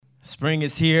Spring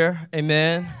is here,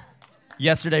 amen.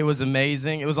 Yesterday was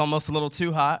amazing. It was almost a little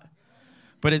too hot,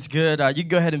 but it's good. You can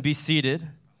go ahead and be seated.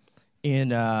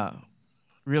 And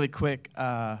really quick,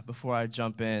 before I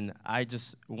jump in, I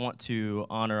just want to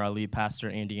honor our lead pastor,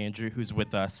 Andy Andrew, who's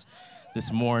with us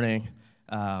this morning.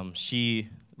 She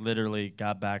literally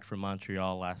got back from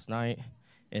Montreal last night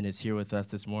and is here with us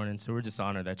this morning, so we're just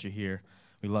honored that you're here.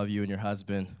 We love you and your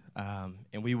husband,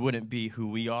 and we wouldn't be who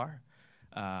we are.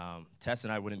 Tess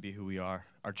and I wouldn't be who we are.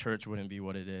 Our church wouldn't be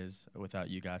what it is without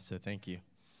you guys, so thank you.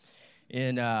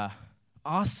 And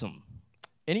awesome.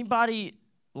 Anybody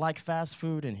like fast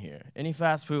food in here? Any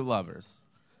fast food lovers?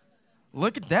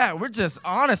 Look at that. We're just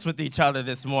honest with each other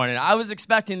this morning. I was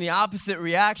expecting the opposite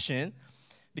reaction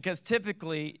because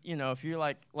typically, you know, if you're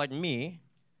like me,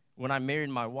 when I married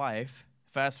my wife,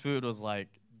 fast food was like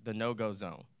the no-go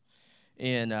zone.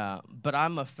 And but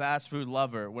I'm a fast food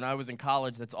lover. When I was in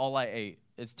college, that's all I ate.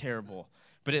 It's terrible,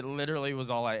 but it literally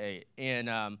was all I ate.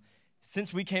 And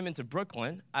since we came into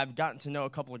Brooklyn, I've gotten to know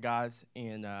a couple of guys,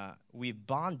 and we've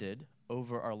bonded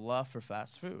over our love for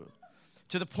fast food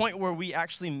to the point where we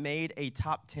actually made a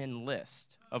top 10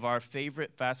 list of our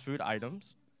favorite fast food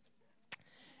items.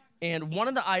 And one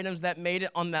of the items that made it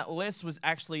on that list was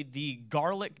actually the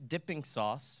garlic dipping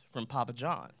sauce from Papa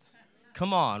John's.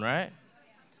 Come on, right?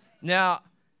 Now,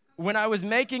 when I was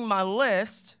making my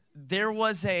list, there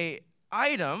was a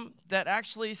item that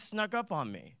actually snuck up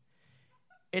on me.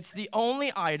 It's the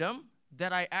only item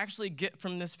that I actually get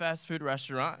from this fast food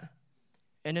restaurant,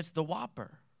 and it's the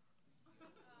Whopper.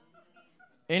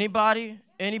 Anybody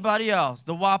else?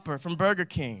 The Whopper from Burger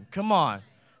King. Come on.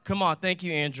 Thank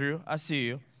you, Andrew. I see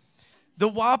you. The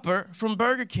Whopper from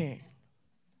Burger King.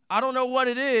 I don't know what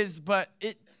it is, but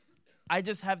I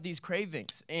just have these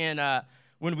cravings. And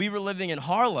when we were living in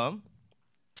Harlem,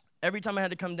 every time I had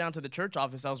to come down to the church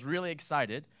office, I was really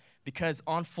excited because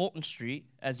on Fulton Street,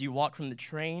 as you walk from the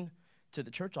train to the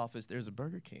church office, there's a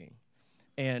Burger King.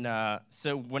 And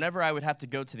so whenever I would have to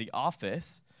go to the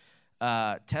office,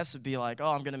 Tess would be like,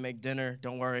 "Oh, I'm going to make dinner.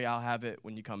 Don't worry, I'll have it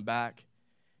when you come back."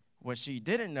 What she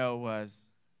didn't know was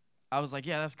I was like,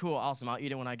 "Yeah, that's cool, awesome. I'll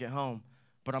eat it when I get home.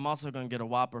 But I'm also going to get a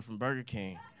Whopper from Burger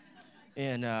King."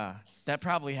 And that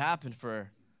probably happened for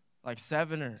like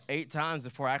 7 or 8 times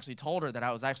before I actually told her that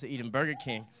I was actually eating Burger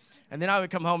King. And then I would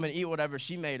come home and eat whatever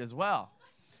she made as well.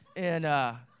 And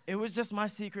it was just my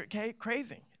secret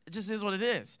craving. It just is what it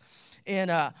is. And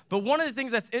but one of the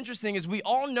things that's interesting is we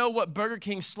all know what Burger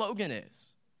King's slogan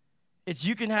is. It's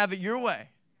 "You can have it your way."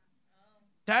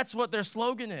 That's what their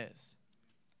slogan is.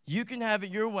 You can have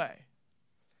it your way.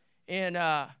 And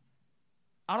I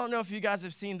don't know if you guys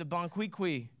have seen the Bon Qui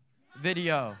Qui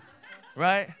video,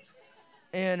 right?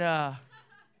 And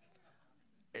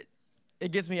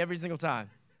it gets me every single time.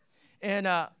 And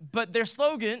but their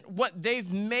slogan, what they've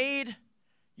made,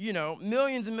 you know,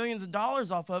 millions and millions of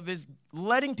dollars off of, is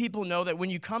letting people know that when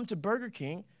you come to Burger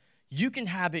King, you can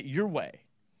have it your way.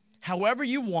 However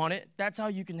you want it, that's how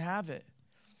you can have it.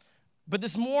 But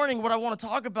this morning, what I want to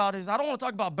talk about is, I don't want to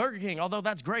talk about Burger King, although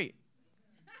that's great.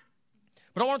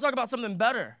 But I want to talk about something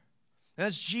better. And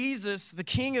that's Jesus, the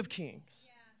King of Kings.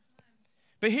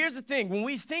 But here's the thing. When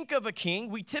we think of a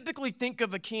king, we typically think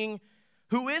of a king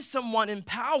who is someone in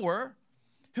power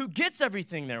who gets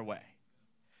everything their way.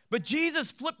 But Jesus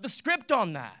flipped the script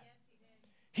on that.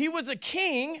 He was a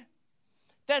king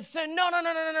that said,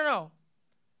 no.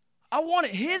 I want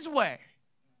it his way.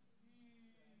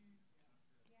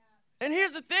 And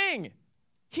here's the thing.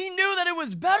 He knew that it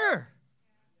was better.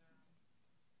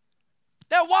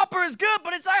 That Whopper is good,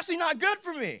 but it's actually not good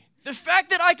for me. The fact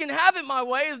that I can have it my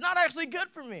way is not actually good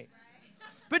for me.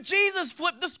 But Jesus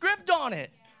flipped the script on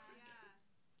it.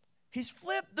 He's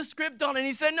flipped the script on it, and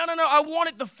he said, no, I want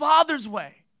it the Father's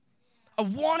way. I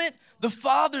want it the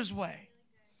Father's way.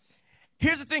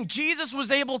 Here's the thing. Jesus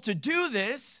was able to do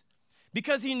this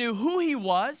because he knew who he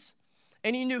was,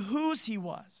 and he knew whose he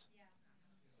was.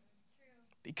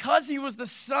 Because he was the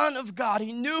Son of God,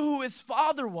 he knew who his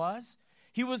Father was.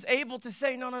 He was able to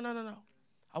say, no.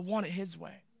 I want it his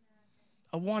way.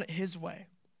 I want it his way.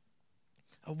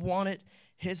 I want it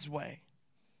his way.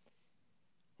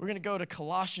 We're going to go to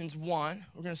Colossians 1.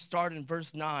 We're going to start in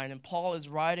verse 9. And Paul is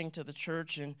writing to the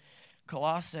church in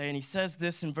Colossae, and he says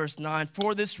this in verse 9.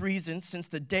 "For this reason, since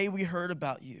the day we heard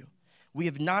about you, we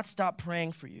have not stopped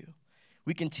praying for you.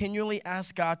 We continually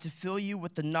ask God to fill you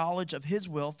with the knowledge of his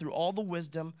will through all the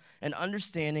wisdom and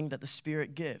understanding that the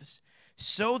Spirit gives,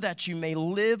 so that you may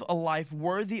live a life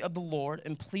worthy of the Lord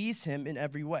and please him in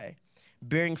every way,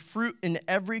 bearing fruit in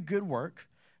every good work,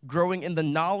 growing in the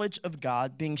knowledge of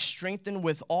God, being strengthened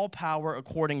with all power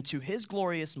according to his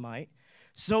glorious might,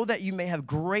 so that you may have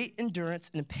great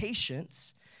endurance and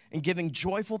patience in giving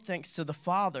joyful thanks to the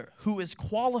Father who has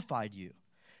qualified you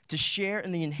to share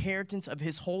in the inheritance of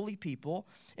his holy people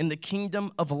in the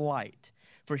kingdom of light.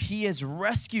 For he has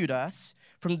rescued us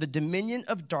from the dominion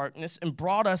of darkness and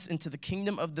brought us into the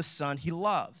kingdom of the Son he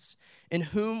loves, in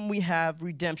whom we have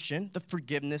redemption, the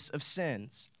forgiveness of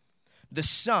sins. The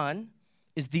Son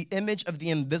is the image of the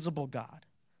invisible God,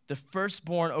 the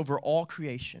firstborn over all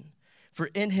creation. For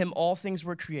in him all things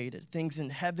were created, things in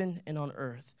heaven and on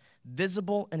earth,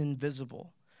 visible and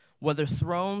invisible, whether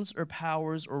thrones or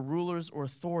powers or rulers or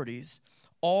authorities,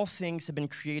 all things have been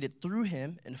created through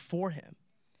him and for him.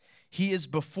 He is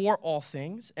before all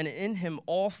things, and in him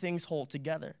all things hold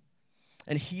together.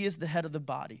 And he is the head of the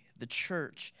body, the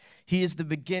church. He is the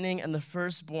beginning and the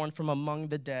firstborn from among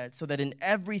the dead, so that in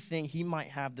everything he might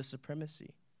have the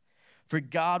supremacy. For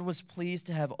God was pleased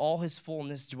to have all his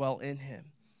fullness dwell in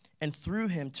him, and through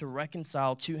him to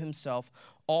reconcile to himself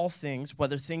all things,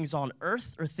 whether things on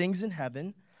earth or things in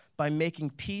heaven, by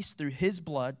making peace through his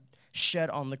blood shed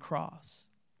on the cross.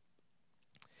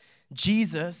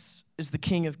 Jesus is the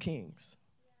King of Kings.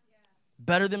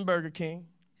 Better than Burger King.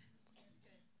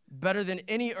 Better than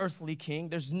any earthly king.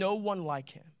 There's no one like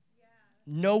him.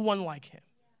 No one like him.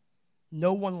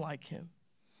 No one like him.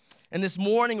 And this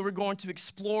morning we're going to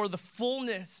explore the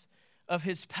fullness of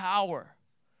his power,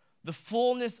 the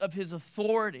fullness of his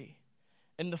authority,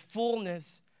 and the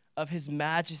fullness of his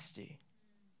majesty.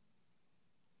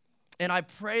 And I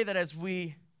pray that as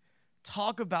we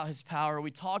talk about his power,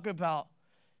 we talk about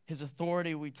his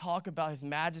authority, we talk about his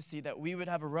majesty, that we would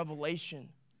have a revelation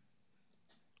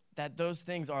that those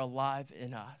things are alive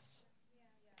in us.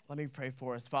 Let me pray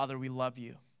for us. Father, we love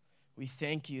you. We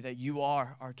thank you that you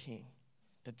are our King,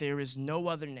 that there is no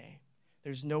other name.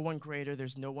 There's no one greater.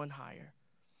 There's no one higher.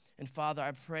 And Father,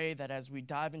 I pray that as we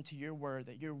dive into your word,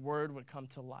 that your word would come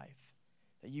to life,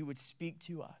 that you would speak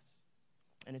to us.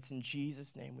 And it's in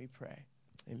Jesus' name we pray.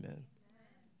 Amen.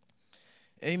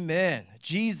 Amen.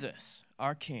 Jesus,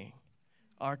 our King,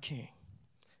 our King.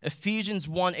 Ephesians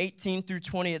 1:18 through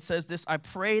 20, it says this: I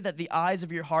pray that the eyes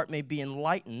of your heart may be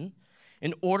enlightened,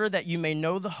 in order that you may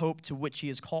know the hope to which he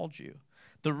has called you,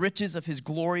 the riches of his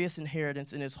glorious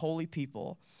inheritance in his holy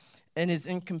people, and his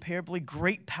incomparably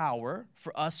great power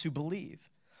for us who believe.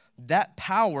 That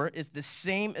power is the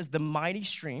same as the mighty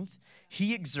strength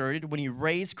he exerted when he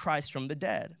raised Christ from the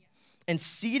dead and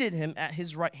seated him at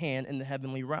his right hand in the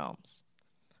heavenly realms.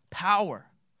 Power.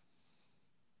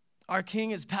 Our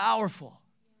King is powerful.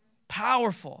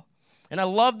 Powerful. And I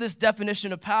love this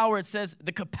definition of power. It says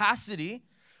the capacity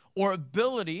or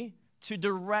ability to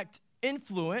direct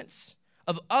influence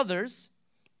of others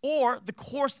or the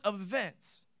course of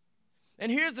events.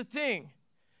 And here's the thing.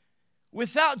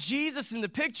 Without Jesus in the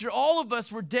picture, all of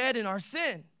us were dead in our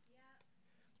sin.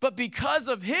 But because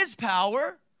of his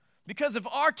power, because of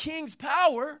our King's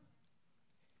power,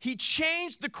 he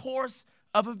changed the course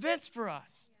of events for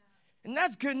us. And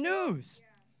that's good news.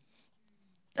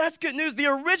 That's good news. The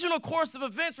original course of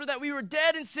events were that we were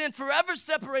dead in sin, forever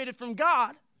separated from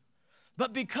God.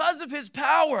 But because of his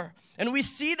power, and we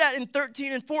see that in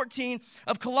 13 and 14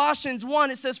 of Colossians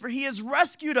 1, it says, for he has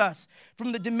rescued us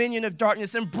from the dominion of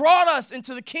darkness and brought us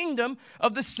into the kingdom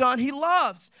of the Son he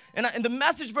loves. And the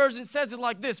Message version says it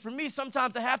like this. For me,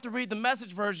 sometimes I have to read the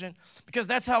Message version because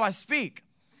that's how I speak.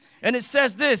 And it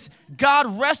says this: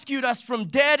 God rescued us from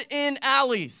dead-end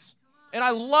alleys. And I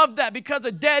love that, because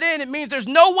a dead end, it means there's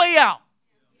no way out.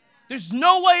 There's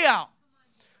no way out.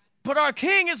 But our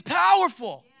King is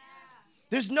powerful.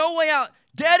 There's no way out.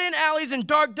 Dead-end alleys and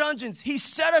dark dungeons. He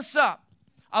set us up.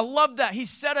 I love that. He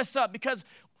set us up, because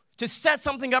to set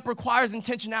something up requires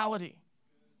intentionality.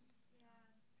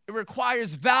 It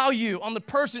requires value on the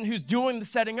person who's doing the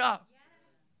setting up.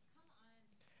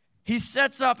 He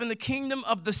sets up in the kingdom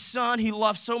of the Son he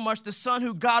loved so much, the Son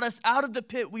who got us out of the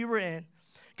pit we were in,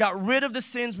 got rid of the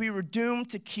sins we were doomed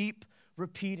to keep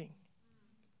repeating.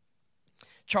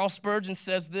 Charles Spurgeon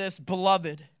says this: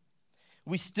 beloved,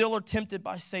 we still are tempted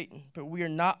by Satan, but we are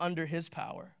not under his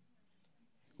power.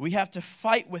 We have to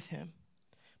fight with him,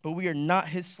 but we are not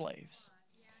his slaves.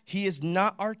 He is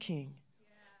not our king.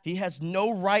 He has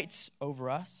no rights over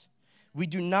us. We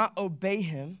do not obey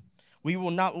him. We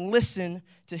will not listen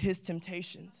to his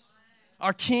temptations.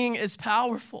 Our King is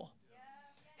powerful.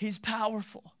 He's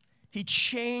powerful. He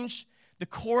changed the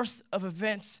course of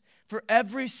events for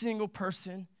every single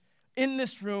person in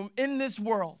this room, in this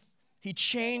world. He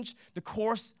changed the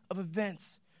course of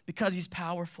events because he's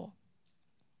powerful.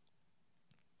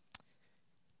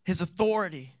 His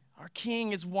authority. Our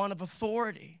King is one of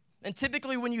authority. And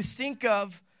typically when you think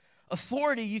of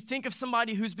authority, you think of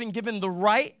somebody who's been given the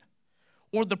right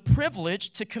or the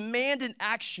privilege to command an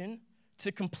action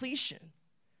to completion.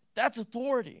 That's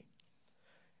authority.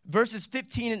 Verses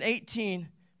 15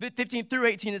 through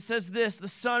 18, it says this: the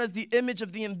Son is the image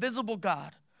of the invisible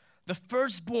God, the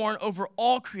firstborn over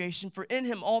all creation. For in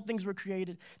him all things were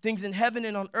created, things in heaven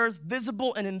and on earth,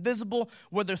 visible and invisible,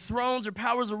 whether thrones or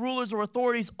powers or rulers or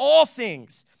authorities, all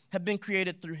things have been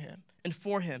created through him and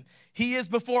for him. He is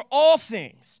before all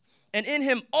things, and in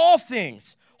him all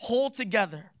things hold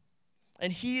together.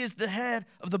 And he is the head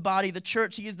of the body, the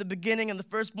church. He is the beginning and the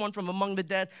firstborn from among the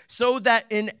dead, so that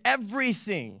in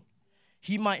everything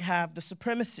he might have the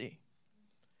supremacy.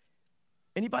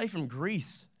 Anybody from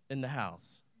Greece in the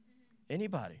house?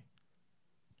 Anybody?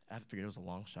 I figured it was a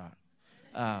long shot.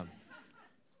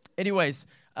 Anyways,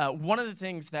 one of the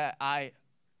things that I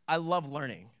love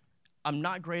learning, I'm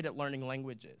not great at learning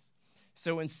languages.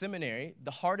 So in seminary,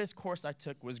 the hardest course I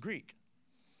took was Greek,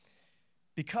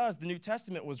 because the New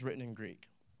Testament was written in Greek.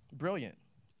 Brilliant.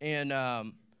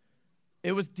 And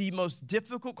it was the most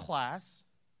difficult class,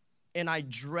 and I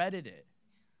dreaded it.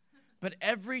 But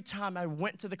every time I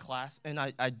went to the class and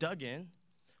I dug in,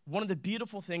 one of the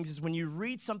beautiful things is when you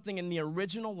read something in the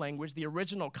original language, the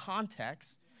original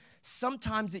context,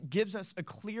 sometimes it gives us a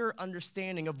clearer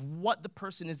understanding of what the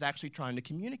person is actually trying to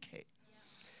communicate.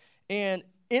 And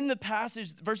in the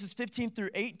passage, verses 15 through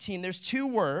 18, there's two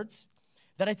words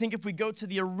that I think if we go to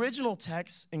the original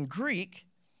text in Greek,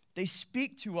 they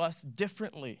speak to us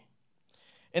differently.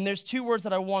 And there's two words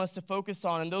that I want us to focus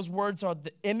on, and those words are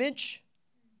the image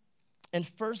and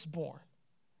firstborn.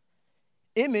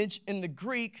 Image in the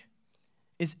Greek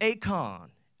is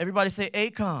eikon. Everybody say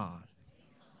eikon.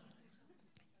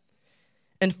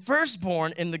 And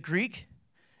firstborn in the Greek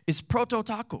is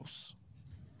prototokos.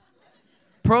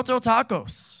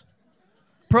 Prototokos.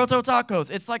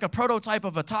 Prototokos. It's like a prototype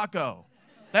of a taco.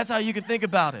 That's how you can think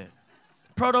about it.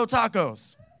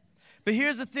 Prototokos. But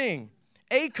here's the thing.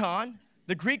 Eikon,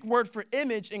 the Greek word for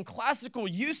image in classical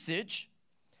usage,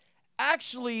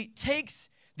 actually takes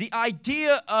the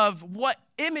idea of what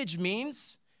image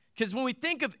means, because when we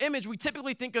think of image, we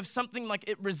typically think of something like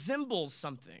it resembles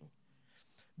something.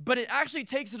 But it actually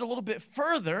takes it a little bit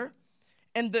further,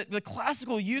 and the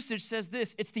classical usage says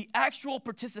this: it's the actual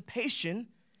participation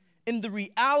in the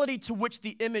reality to which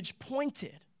the image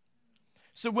pointed.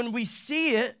 So when we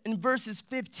see it in verses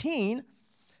 15,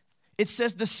 it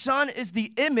says the Son is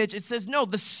the image. It says, no,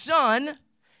 the Son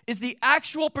is the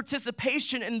actual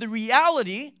participation in the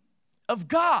reality of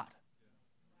God.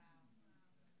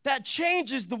 That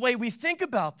changes the way we think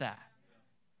about that.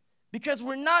 Because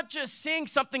we're not just seeing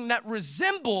something that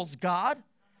resembles God,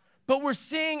 but we're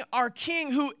seeing our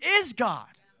King who is God.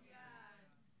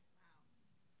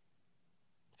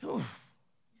 Whew.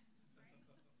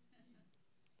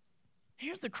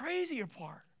 Here's the crazier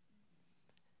part,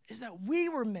 is that we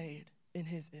were made in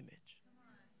his image.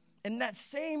 And that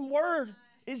same word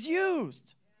is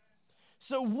used.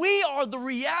 So we are the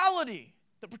reality,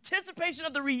 the participation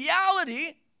of the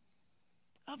reality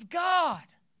of God.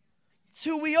 It's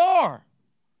who we are.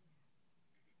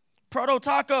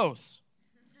 Prototokos.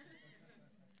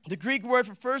 The Greek word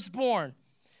for firstborn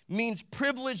means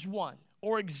privileged one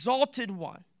or exalted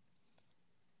one.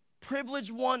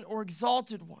 Privileged one or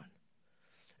exalted one.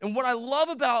 And what I love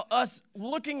about us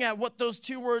looking at what those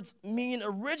two words mean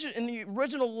in the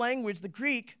original language, the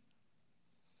Greek,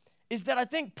 is that I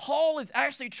think Paul is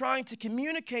actually trying to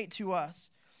communicate to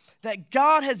us that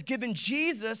God has given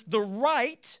Jesus the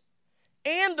right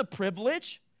and the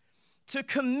privilege to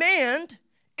command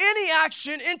any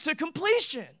action into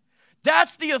completion.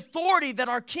 That's the authority that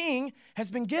our King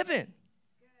has been given.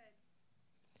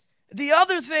 The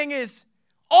other thing is,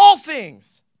 all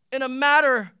things in a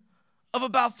matter of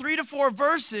about 3 to 4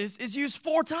 verses is used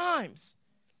 4 times.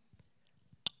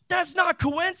 That's not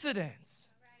coincidence.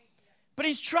 But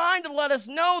he's trying to let us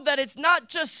know that it's not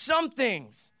just some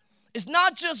things. It's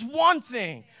not just one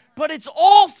thing, but it's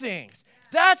all things.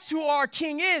 That's who our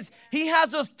King is. He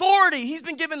has authority. He's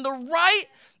been given the right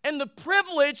and the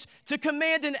privilege to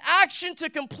command an action to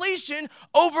completion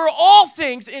over all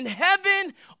things in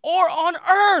heaven or on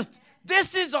earth.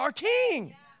 This is our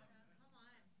King.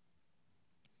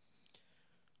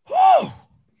 Whew.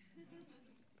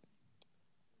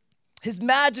 His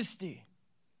majesty,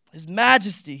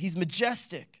 he's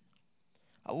majestic.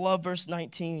 I love verse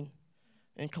 19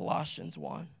 in Colossians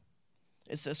 1.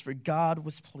 It says, for God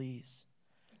was pleased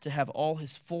to have all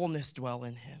his fullness dwell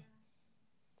in him.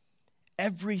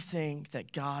 Everything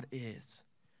that God is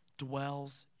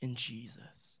dwells in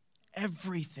Jesus.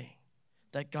 Everything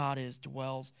that God is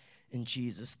dwells in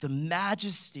Jesus. The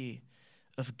majesty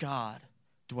of God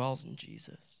dwells in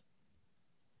Jesus.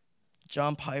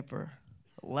 John Piper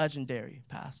a legendary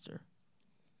pastor,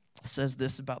 says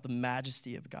this about the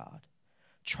majesty of God.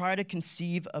 Try to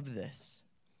conceive of this.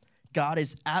 God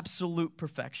is absolute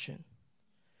perfection,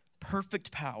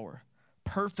 perfect power,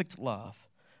 perfect love,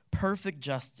 perfect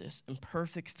justice, and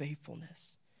perfect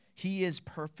faithfulness. He is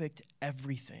perfect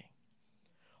everything.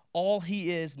 All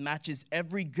he is matches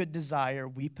every good desire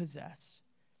we possess.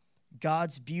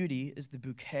 God's beauty is the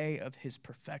bouquet of his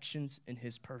perfections in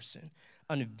his person,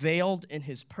 unveiled in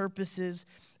his purposes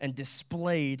and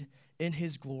displayed in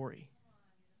his glory.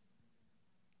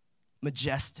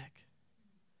 Majestic.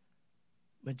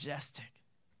 Majestic.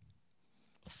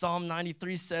 Psalm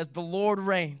 93 says, the Lord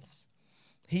reigns.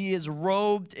 He is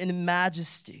robed in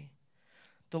majesty.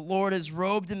 The Lord is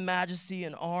robed in majesty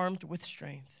and armed with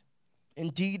strength.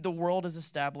 Indeed, the world is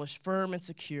established firm and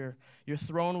secure. Your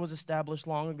throne was established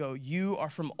long ago. You are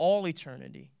from all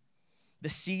eternity. The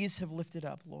seas have lifted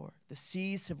up, Lord. The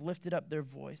seas have lifted up their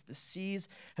voice. The seas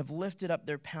have lifted up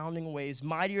their pounding waves,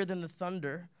 mightier than the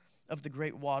thunder of the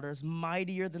great waters,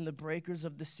 mightier than the breakers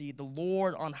of the sea. The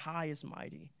Lord on high is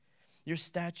mighty. Your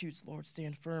statutes, Lord,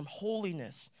 stand firm.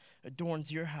 Holiness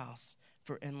adorns your house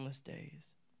for endless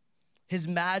days. His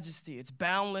majesty, it's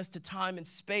boundless to time and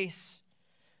space.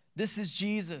 This is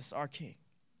Jesus, our King,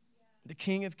 the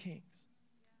King of Kings.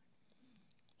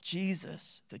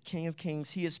 Jesus, the King of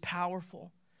Kings. He is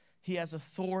powerful. He has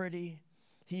authority.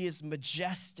 He is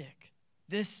majestic.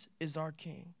 This is our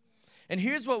King. And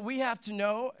here's what we have to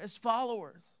know as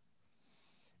followers,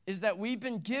 is that we've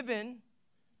been given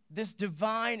this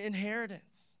divine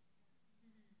inheritance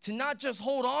to not just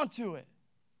hold on to it,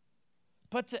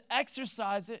 but to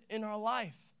exercise it in our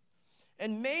life.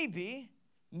 And maybe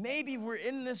we're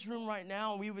in this room right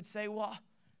now and we would say, well,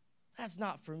 that's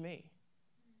not for me.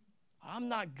 I'm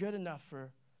not good enough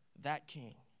for that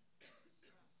king.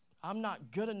 I'm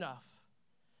not good enough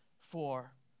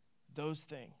for those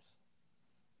things.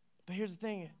 But here's the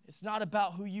thing, it's not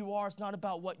about who you are, it's not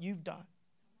about what you've done.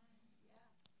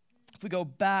 If we go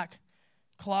back,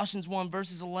 Colossians 1,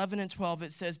 verses 11 and 12,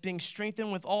 it says, being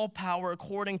strengthened with all power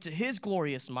according to his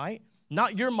glorious might,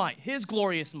 not your might, his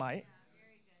glorious might,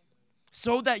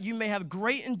 so that you may have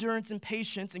great endurance and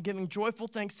patience and giving joyful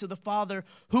thanks to the Father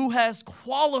who has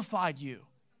qualified you.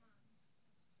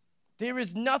 There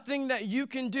is nothing that you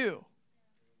can do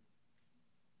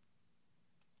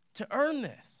to earn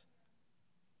this.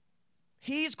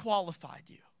 He's qualified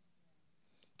you.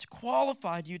 To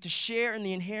qualify you to share in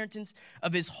the inheritance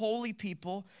of his holy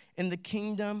people in the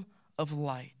kingdom of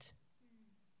light.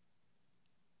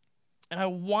 And I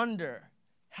wonder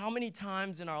how many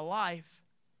times in our life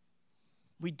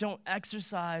we don't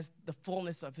exercise the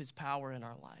fullness of his power in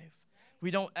our life.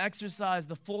 We don't exercise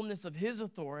the fullness of his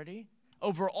authority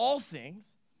over all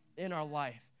things in our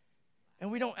life.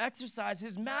 And we don't exercise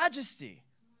his majesty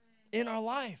in our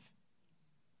life.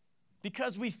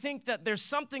 Because we think that there's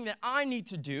something that I need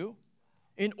to do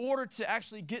in order to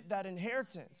actually get that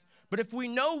inheritance. But if we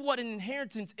know what an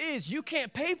inheritance is, you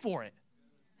can't pay for it.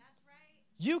 That's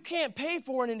right. You can't pay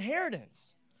for an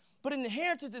inheritance. But an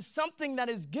inheritance is something that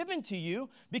is given to you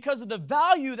because of the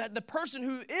value that the person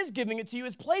who is giving it to you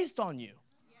has placed on you.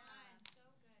 Yeah, so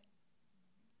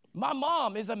good. My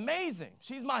mom is amazing.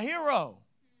 She's my hero.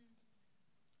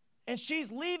 And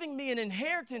she's leaving me an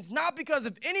inheritance, not because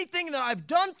of anything that I've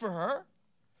done for her,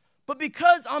 but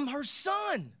because I'm her son.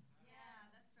 Yeah,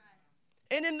 that's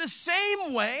right. And in the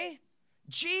same way,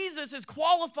 Jesus has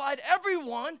qualified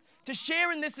everyone to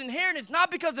share in this inheritance,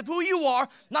 not because of who you are,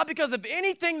 not because of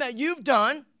anything that you've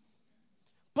done,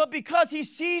 but because he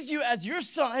sees you as your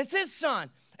son,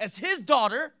 as his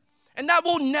daughter, and that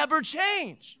will never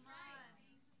change.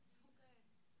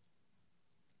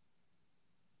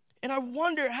 And I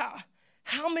wonder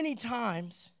how many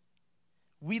times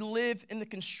we live in the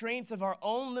constraints of our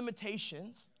own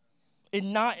limitations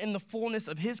and not in the fullness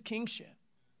of his kingship.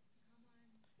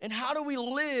 And how do we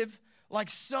live like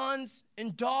sons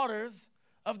and daughters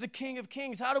of the King of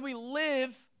Kings? How do we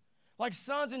live like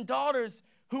sons and daughters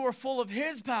who are full of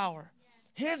his power,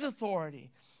 his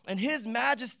authority, and his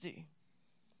majesty?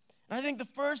 And I think the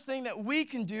first thing that we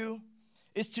can do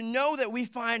is to know that we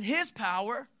find his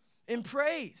power in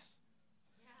praise.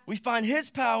 We find his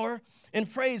power in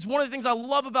praise. One of the things I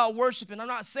love about worship, and I'm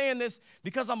not saying this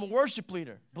because I'm a worship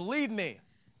leader, believe me,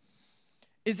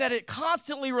 is that it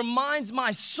constantly reminds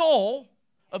my soul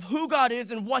of who God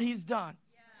is and what he's done.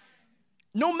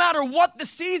 No matter what the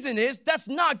season is, that's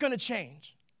not going to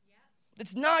change.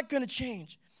 It's not going to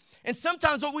change. And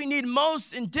sometimes what we need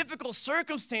most in difficult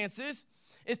circumstances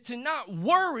is to not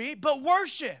worry, but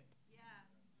worship.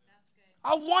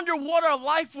 I wonder what our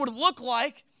life would look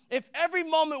like if every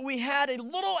moment we had a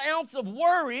little ounce of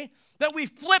worry that we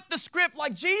flip the script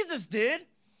like Jesus did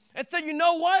and say, you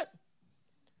know what?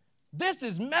 This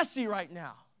is messy right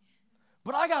now,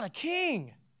 but I got a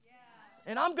king.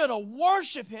 And I'm going to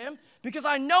worship him because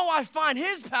I know I find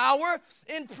his power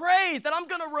in praise, that I'm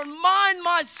going to remind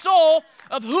my soul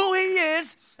of who he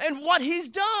is and what he's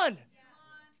done.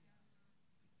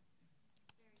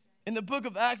 In the book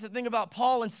of Acts, I think about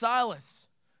Paul and Silas,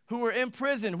 who were in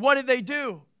prison. What did they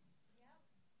do?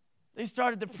 They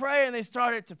started to pray and they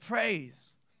started to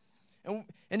praise.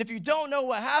 And if you don't know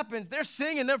what happens, they're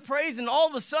singing, they're praising, all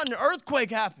of a sudden an earthquake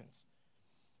happens.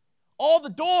 All the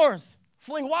doors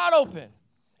fling wide open.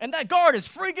 And that guard is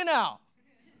freaking out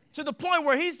to the point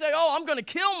where he said, I'm going to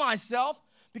kill myself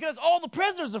because all the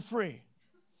prisoners are free.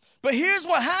 But here's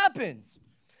what happens.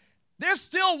 They're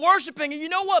still worshiping. And you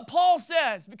know what Paul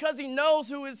says? Because he knows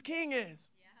who his king is.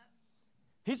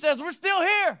 He says, we're still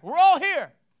here. We're all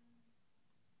here.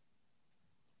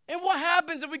 And what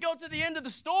happens if we go to the end of the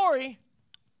story?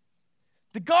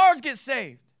 The guards get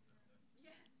saved.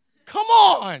 Come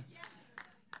on.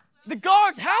 The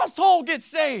guard's household gets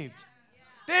saved.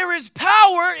 There is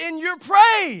power in your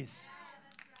praise.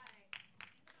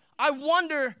 I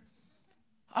wonder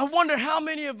how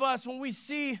many of us, when we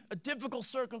see a difficult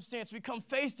circumstance, we come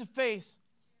face to face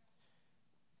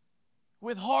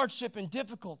with hardship and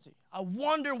difficulty. I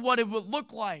wonder what it would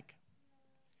look like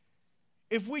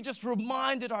if we just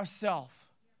reminded ourselves.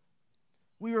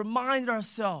 We remind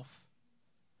ourselves.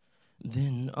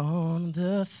 Then on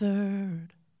the third,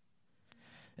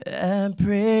 at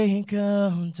break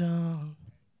of dawn,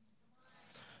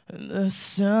 the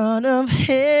Son of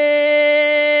Heaven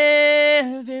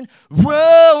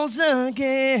rose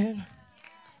again.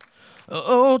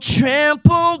 Oh,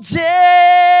 trample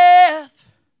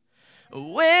death,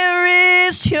 where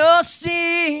is your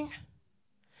sting?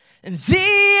 And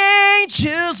the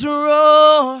angels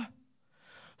roar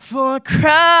for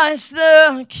Christ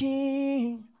the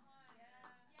King.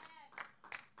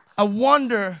 I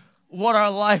wonder what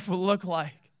our life will look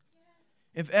like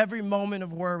if every moment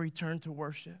of worry turned to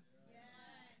worship.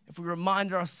 If we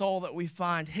reminded our soul that we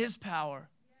find his power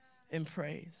in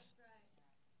praise.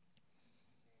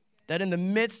 That in the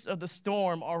midst of the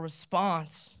storm, our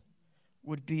response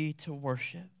would be to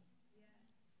worship.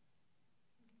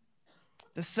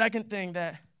 The second thing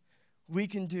that we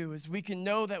can do is we can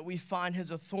know that we find his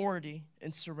authority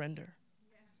in surrender.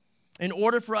 In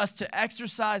order for us to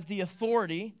exercise the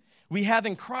authority we have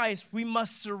in Christ, we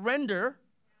must surrender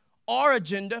our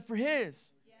agenda for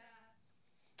his.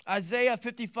 Isaiah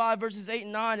 55 verses 8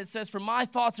 and 9, it says, for my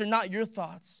thoughts are not your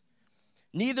thoughts,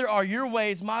 neither are your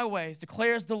ways my ways,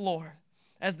 declares the Lord.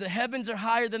 As the heavens are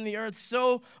higher than the earth,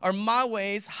 so are my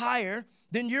ways higher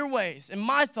than your ways, and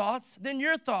my thoughts than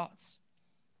your thoughts.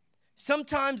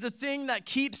 Sometimes the thing that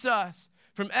keeps us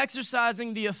from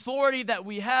exercising the authority that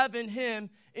we have in him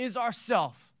is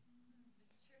ourself.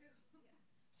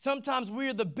 Sometimes we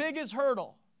are the biggest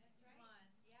hurdle.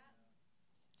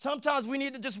 Sometimes we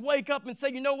need to just wake up and say,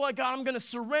 you know what, God, I'm going to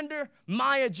surrender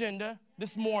my agenda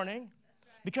this morning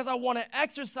because I want to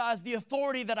exercise the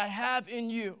authority that I have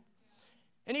in you.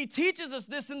 And he teaches us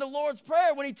this in the Lord's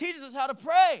Prayer when he teaches us how to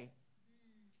pray.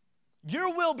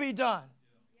 Your will be done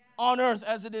on earth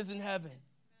as it is in heaven.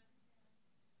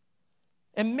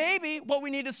 And maybe what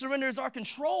we need to surrender is our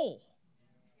control.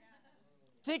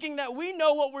 Thinking that we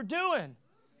know what we're doing.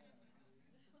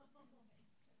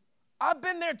 I've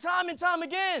been there time and time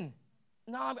again.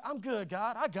 No, I'm good,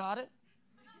 God. I got it.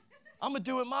 I'm going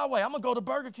to do it my way. I'm going to go to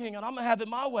Burger King and I'm going to have it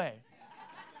my way.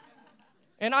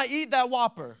 And I eat that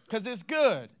Whopper because it's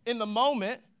good in the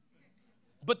moment.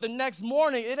 But the next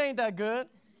morning, it ain't that good.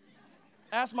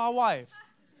 Ask my wife.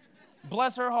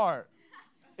 Bless her heart.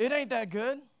 It ain't that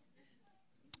good.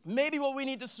 Maybe what we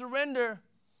need to surrender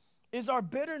is our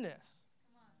bitterness.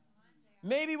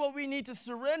 Maybe what we need to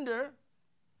surrender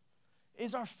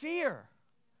is our fear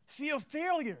of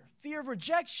failure, fear of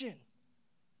rejection.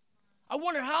 I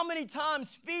wonder how many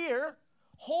times fear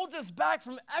holds us back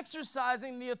from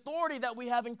exercising the authority that we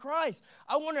have in Christ.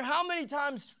 I wonder how many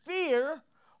times fear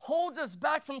holds us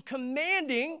back from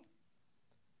commanding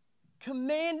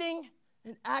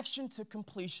an action to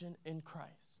completion in Christ.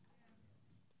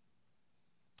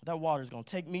 That water is going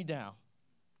to take me down.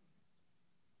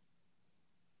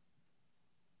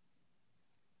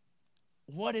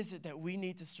 What is it that we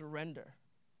need to surrender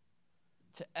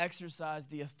to exercise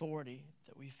the authority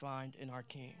that we find in our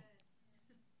King?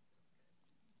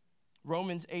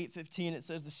 Romans 8:15, it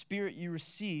says, the spirit you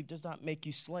received does not make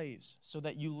you slaves so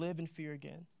that you live in fear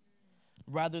again.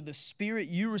 Rather, the spirit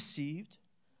you received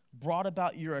brought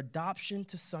about your adoption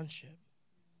to sonship.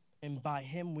 And by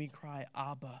him we cry,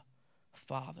 Abba,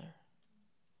 Father.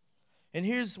 And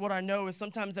here's what I know is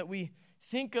sometimes that we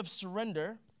think of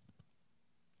surrender,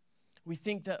 we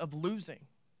think that of losing.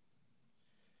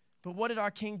 But what did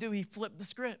our King do? He flipped the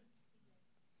script.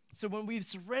 So when we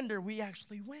surrender, we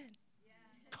actually win. Yeah.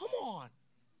 Come on.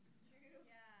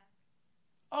 Yeah.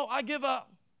 Oh, I give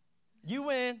up. You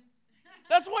win.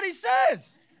 That's what he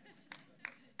says.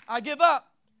 I give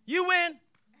up. You win.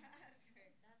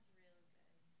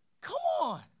 Come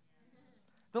on.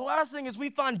 The last thing is we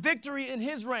find victory in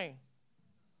his reign.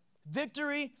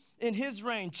 Victory in his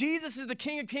reign. Jesus is the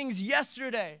King of Kings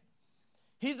yesterday.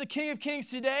 He's the King of Kings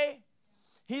today.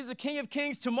 He's the King of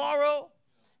Kings tomorrow.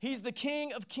 He's the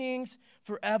King of Kings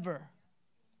forever.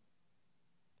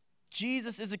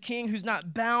 Jesus is a king who's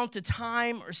not bound to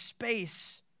time or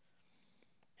space.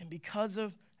 And because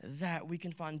of that, we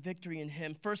can find victory in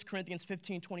him. 1 Corinthians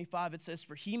 15:25, it says,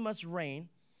 "For he must reign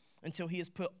until he has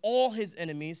put all his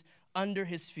enemies under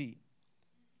his feet."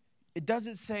 It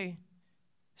doesn't say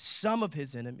some of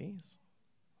his enemies.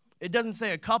 It doesn't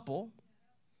say a couple.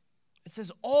 It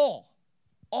says all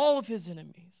of his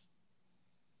enemies.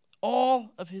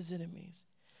 All of his enemies.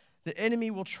 The enemy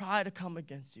will try to come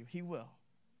against you. He will.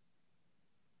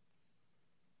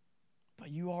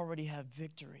 But you already have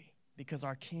victory because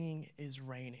our King is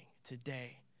reigning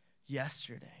today,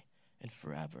 yesterday, and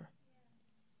forever.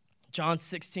 John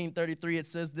 16:33, it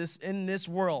says this, "In this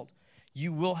world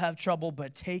you will have trouble,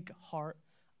 but take heart.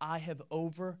 I have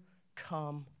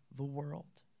overcome the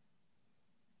world."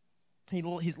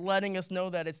 He's letting us know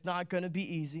that it's not going to be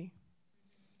easy,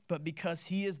 but because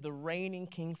he is the reigning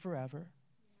king forever,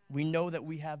 we know that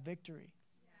we have victory.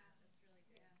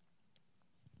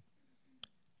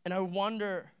 And I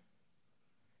wonder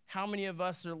how many of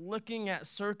us are looking at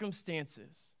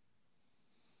circumstances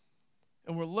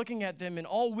and we're looking at them and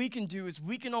all we can do is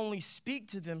we can only speak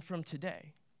to them from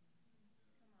today.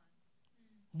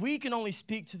 We can only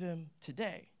speak to them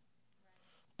today.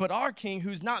 But our King,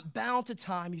 who's not bound to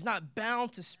time, he's not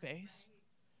bound to space,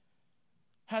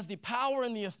 has the power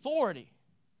and the authority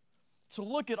to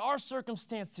look at our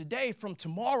circumstance today from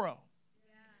tomorrow.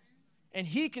 And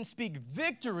he can speak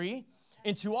victory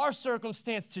into our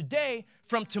circumstance today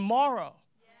from tomorrow.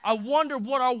 I wonder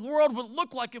what our world would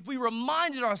look like if we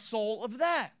reminded our soul of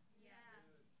that.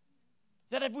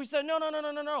 That if we said,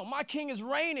 no, my King is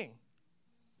reigning.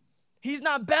 He's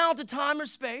not bound to time or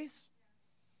space.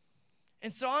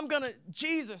 And so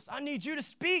Jesus, I need you to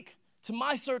speak to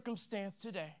my circumstance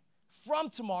today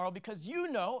from tomorrow because you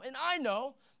know and I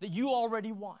know that you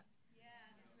already won. Yeah,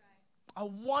 that's right.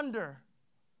 I wonder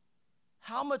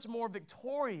how much more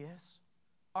victorious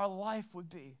our life would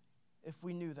be if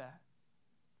we knew that.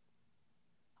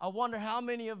 I wonder how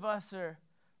many of us are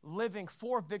living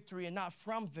for victory and not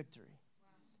from victory.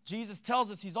 Wow. Jesus tells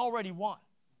us he's already won.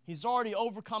 He's already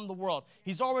overcome the world.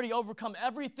 He's already overcome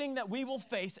everything that we will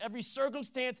face, every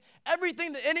circumstance,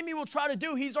 everything the enemy will try to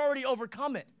do, he's already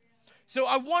overcome it. So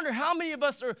I wonder how many of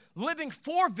us are living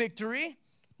for victory.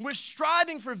 We're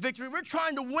striving for victory. We're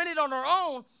trying to win it on our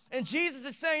own. And Jesus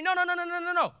is saying, no.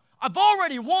 I've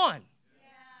already won.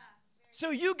 So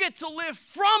you get to live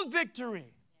from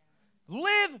victory.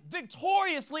 Live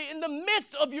victoriously in the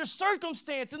midst of your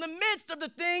circumstance, in the midst of the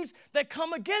things that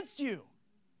come against you.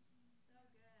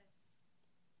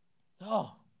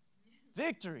 Oh,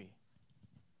 victory.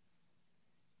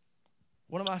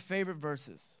 One of my favorite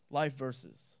verses, life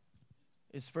verses,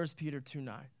 is 1 Peter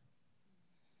 2:9.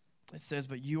 It says,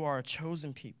 "But you are a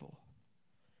chosen people,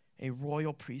 a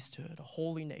royal priesthood, a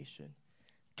holy nation,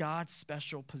 God's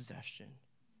special possession,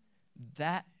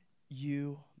 that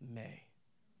you may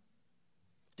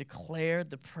declare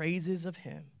the praises of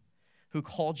him who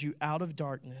called you out of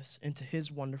darkness into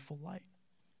his wonderful light."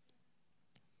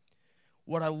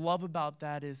 What I love about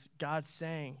that is God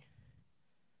saying,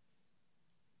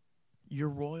 you're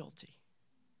royalty.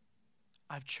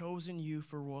 I've chosen you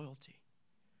for royalty.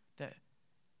 That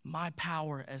my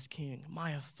power as king,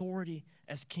 my authority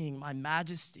as king, my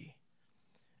majesty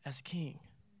as king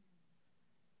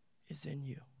is in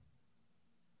you.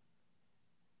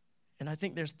 And I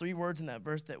think there's 3 words in that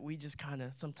verse that we just kind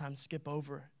of sometimes skip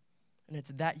over. And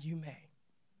it's that you may.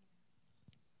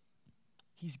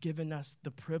 He's given us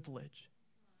the privilege.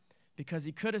 Because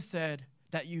he could have said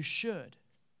that you should.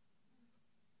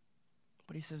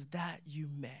 But he says that you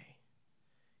may.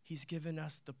 He's given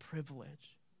us the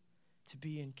privilege to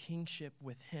be in kingship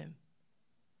with him.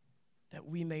 That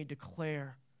we may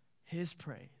declare his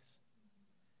praise.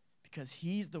 Because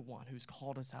he's the one who's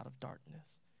called us out of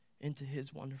darkness into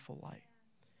his wonderful light.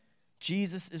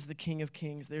 Jesus is the King of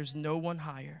Kings. There's no one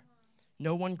higher,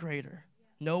 no one greater,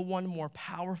 no one more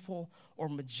powerful or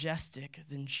majestic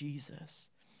than Jesus.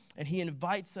 And he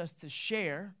invites us to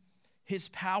share his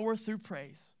power through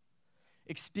praise,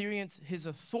 experience his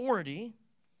authority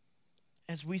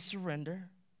as we surrender,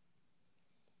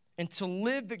 and to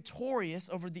live victorious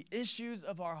over the issues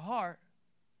of our heart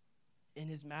in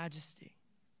his majesty.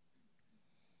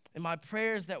 And my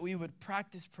prayer is that we would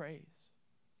practice praise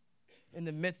in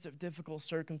the midst of difficult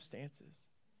circumstances,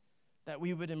 that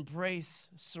we would embrace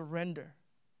surrender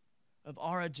of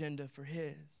our agenda for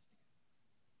his,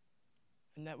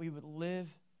 and that we would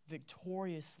live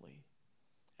victoriously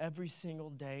every single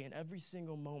day and every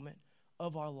single moment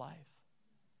of our life,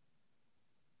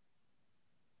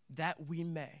 that we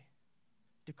may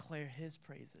declare his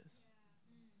praises.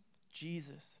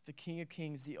 Jesus, the King of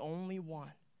Kings, the only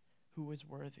one who is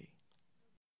worthy.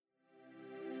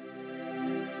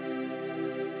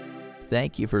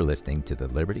 Thank you for listening to the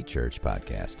Liberty Church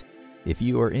podcast. If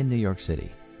you are in New York City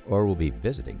or will be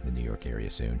visiting the New York area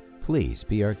soon, please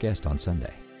be our guest on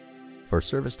Sunday. For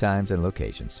service times and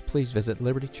locations, please visit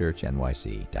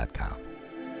libertychurchnyc.com.